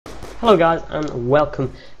Hello guys and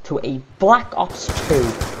welcome to a Black Ops 2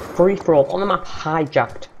 free-for-all on the map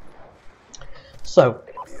Hijacked. So,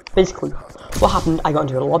 basically, what happened, I got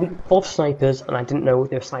into a lobby full of snipers and I didn't know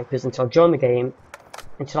they were snipers until I joined the game,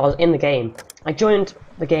 until I was in the game. I joined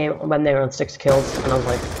the game when they were on 6 kills and I was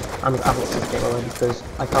like, I've lost this game already because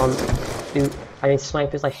I need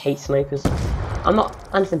snipers, I hate snipers. I'm not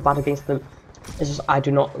anything bad against them. It's just I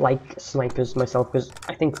do not like snipers myself because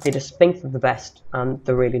I think they just think they're the best and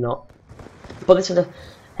they're really not. But this is a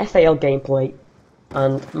FAL gameplay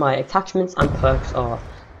and my attachments and perks are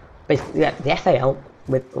basically the FAL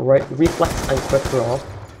with reflex and quick draw.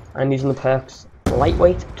 I'm using the perks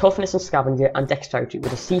lightweight, toughness and scavenger and dexterity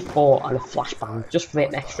with a C4 and a flashbang just for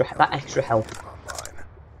that extra health.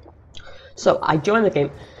 So I joined the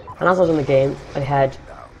game and as I was in the game I had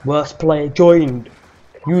WorstPlayer joined.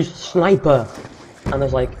 Use sniper, and I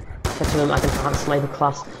was like, said to them, I don't have a sniper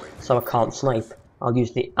class, so I can't snipe. I'll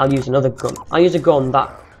use another gun. I'll use a gun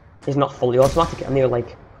that is not fully automatic, and they were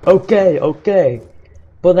like, okay.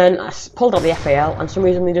 But then I pulled out the FAL, and for some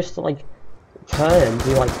reason they just like turned.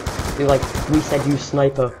 They were like, we said use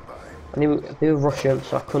sniper, and they were Russian,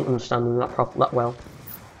 so I couldn't understand them that well.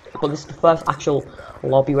 But this is the first actual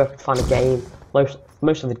lobby where I could find a game most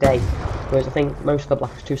of the day. Whereas I think most of the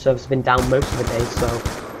Black Ops 2 servers have been down most of the day, so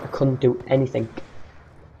I couldn't do anything.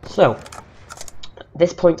 So, at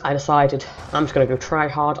this point I decided I'm just going to go try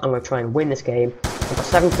hard, I'm going to try and win this game. I've got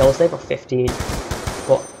 7 kills, they've got 15,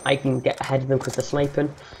 but I can get ahead of them because they're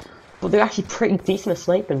sniping. But they're actually pretty decent at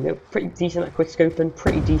sniping, they're pretty decent at quickscoping,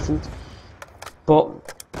 pretty decent. But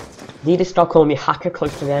they just started calling me hacker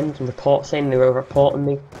close to the end and saying they were reporting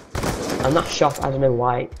me. And that shot, I don't know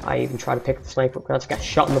why I even tried to pick up the sniper because I just get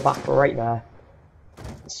shot in the back right there.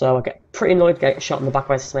 So I get pretty annoyed to get shot in the back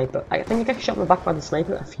by the sniper. I think I get shot in the back by the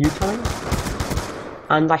sniper a few times.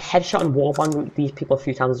 And I headshot and wallbanged these people a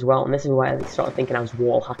few times as well, and this is where they started thinking I was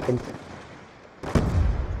wall hacking.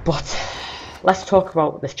 But let's talk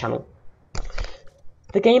about this channel.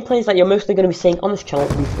 The gameplays that you're mostly going to be seeing on this channel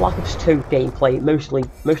will be Black Ops 2 gameplay, mostly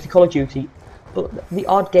Call of Duty, but the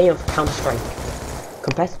odd game of Counter-Strike.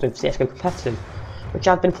 Competitive, CSGO competitive, which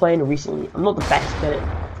I've been playing recently. I'm not the best at it,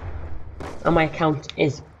 and my account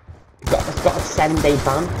it's got a 7-day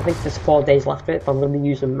ban. I think there's 4 days left of it, but I'm going to be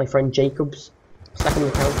using my friend Jacob's second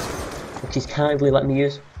account, which he's kindly let me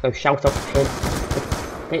use. So shout out to him.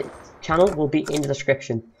 His channel will be in the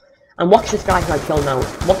description. And watch this guy who I kill now.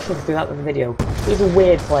 Watch him throughout the video. He's a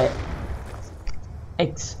weird player.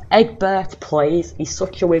 It's Egbert plays. He's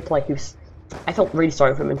such a weird player. I felt really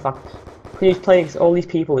sorry for him, in fact. He was playing against all these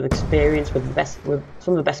people with experience, with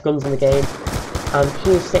some of the best guns in the game, and he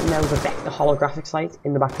was sitting there with a Vector holographic sight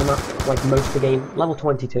in the back of the map, like most of the game, level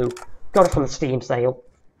 22. Got it from the Steam sale,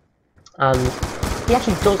 and he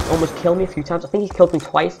actually does almost kill me a few times. I think he's killed me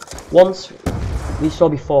twice. Once we saw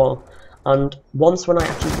before, and once when I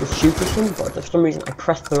actually was shooting him, but for some reason I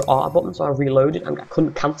pressed the R button, so I reloaded and I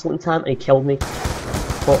couldn't cancel in time, and he killed me.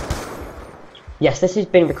 But yes, this is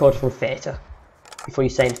being recorded from theatre. Before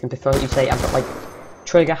you say anything, before you say I've got like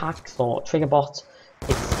trigger hacks or trigger bots,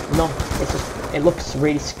 it's not. It's just it looks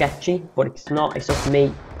really sketchy, but it's not. It's just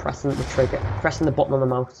me pressing the button on the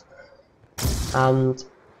mouse. And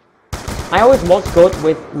I always was good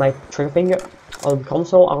with my trigger finger on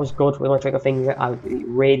console. I was good with my trigger finger. I would be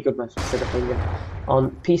really good with my trigger finger.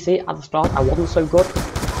 On PC at the start, I wasn't so good.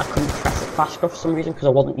 I couldn't press it fast enough for some reason because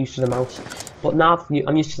I wasn't used to the mouse. But now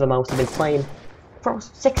I'm used to the mouse. I've been playing for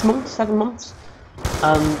 6 months, 7 months.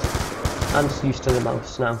 And I'm just used to the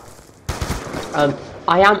mouse now.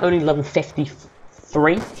 I am only level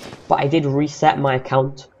 53, but I did reset my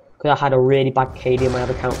account because I had a really bad KD on my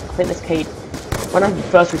other account. I think this KD, when I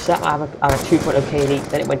first reset, I had a 2.0 KD,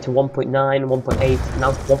 then it went to 1.9, 1.8, now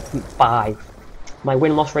it's 1.5. My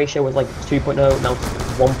win-loss ratio was like 2.0, now it's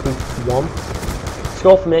 1.1.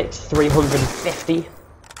 Score from it is 350.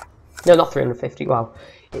 No, not 350, wow.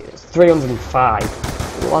 It's 305.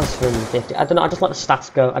 It was 350. I don't know, I just let the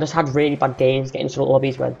stats go. I just had really bad games, getting into the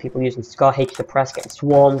lobbies where people using Scar H suppress, getting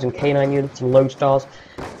swarms and K9 units and lodestars.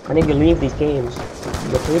 And if you leave these games,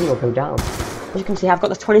 your KD will go down. As you can see, I've got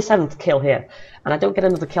the 27th kill here. And I don't get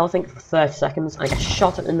another kill, I think, for 30 seconds. And I get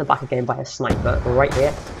shot in the back again by a sniper right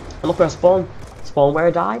here. And look where I spawned. Spawned where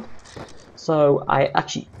I died. So I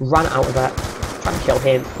actually ran out of there, trying to kill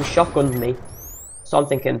him. He shotgunned me. So I'm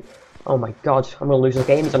thinking, oh my god, I'm going to lose the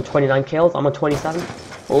game. He's on 29 kills, I'm on 27.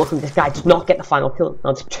 Well, look, this guy does not get the final kill.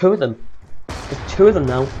 Now, there's 2 of them. There's 2 of them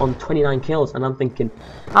now on 29 kills, and I'm thinking,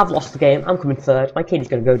 I've lost the game, I'm coming third. My KD's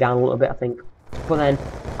going to go down a little bit, I think. But then,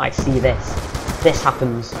 I see this. This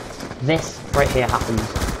happens. This right here happens.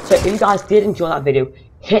 So, if you guys did enjoy that video,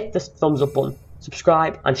 hit the thumbs up button.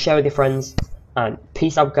 subscribe and share with your friends, and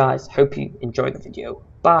peace out guys. Hope you enjoyed the video.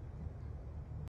 Bye.